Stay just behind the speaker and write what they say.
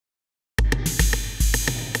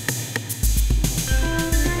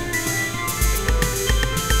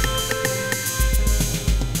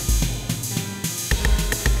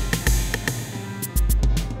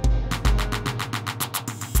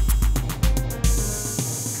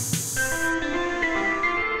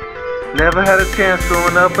Never had a chance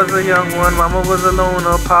growing up as a young one. Mama was a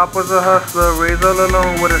loner, Pop was a hustler, raised all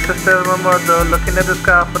alone with a sister and my mother. Looking at the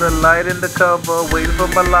sky for the light in the cover, waiting for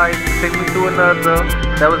my life to take me to another.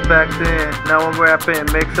 That was back then, now I'm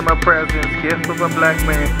rapping, mixing my presents, gifts of a black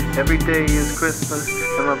man. Every day is Christmas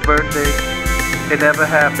and my birthday. It never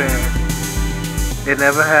happened. It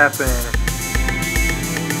never happened.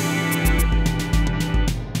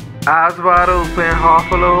 Eyes wide open, heart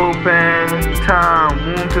full of hope and time,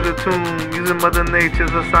 womb to the tomb, using Mother Nature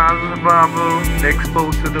as a sign of survival.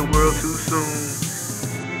 Exposed to the world too soon,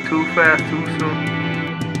 too fast, too soon.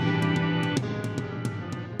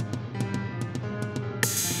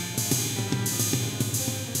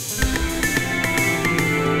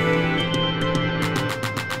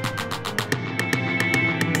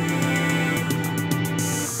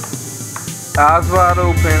 Eyes wide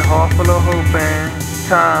open, heart full of hope and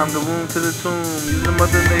time, the womb to the tomb, using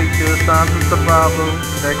Mother Nature, signs of survival.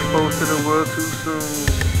 Exposed to the world too soon.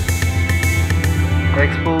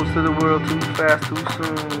 Exposed to the world too fast, too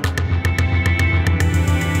soon.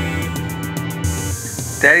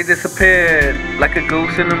 Daddy disappeared like a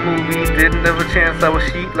ghost in a movie. Didn't have a chance, I was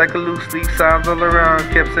sheep like a loose leaf. Signs all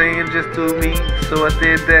around, kept saying just do me. So I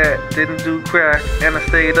did that, didn't do crack. And I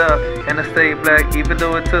stayed up, and I stayed black. Even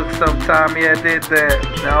though it took some time, yeah I did that.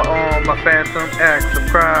 Now on my phantom acts of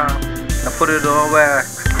crime, I put it on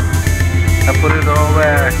wax. I put it on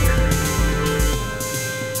wax.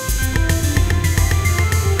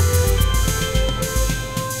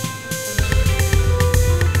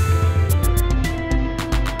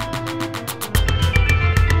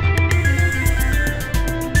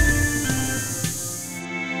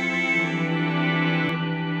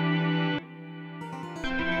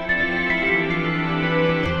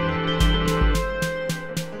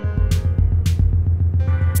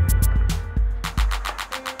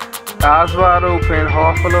 Eyes wide open,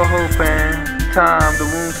 heart full of hope and time, the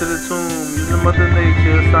womb to the tomb, using Mother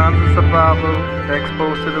Nature, signs of survival.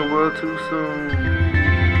 Exposed to the world too soon.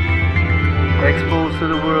 Exposed to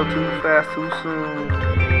the world too fast, too soon.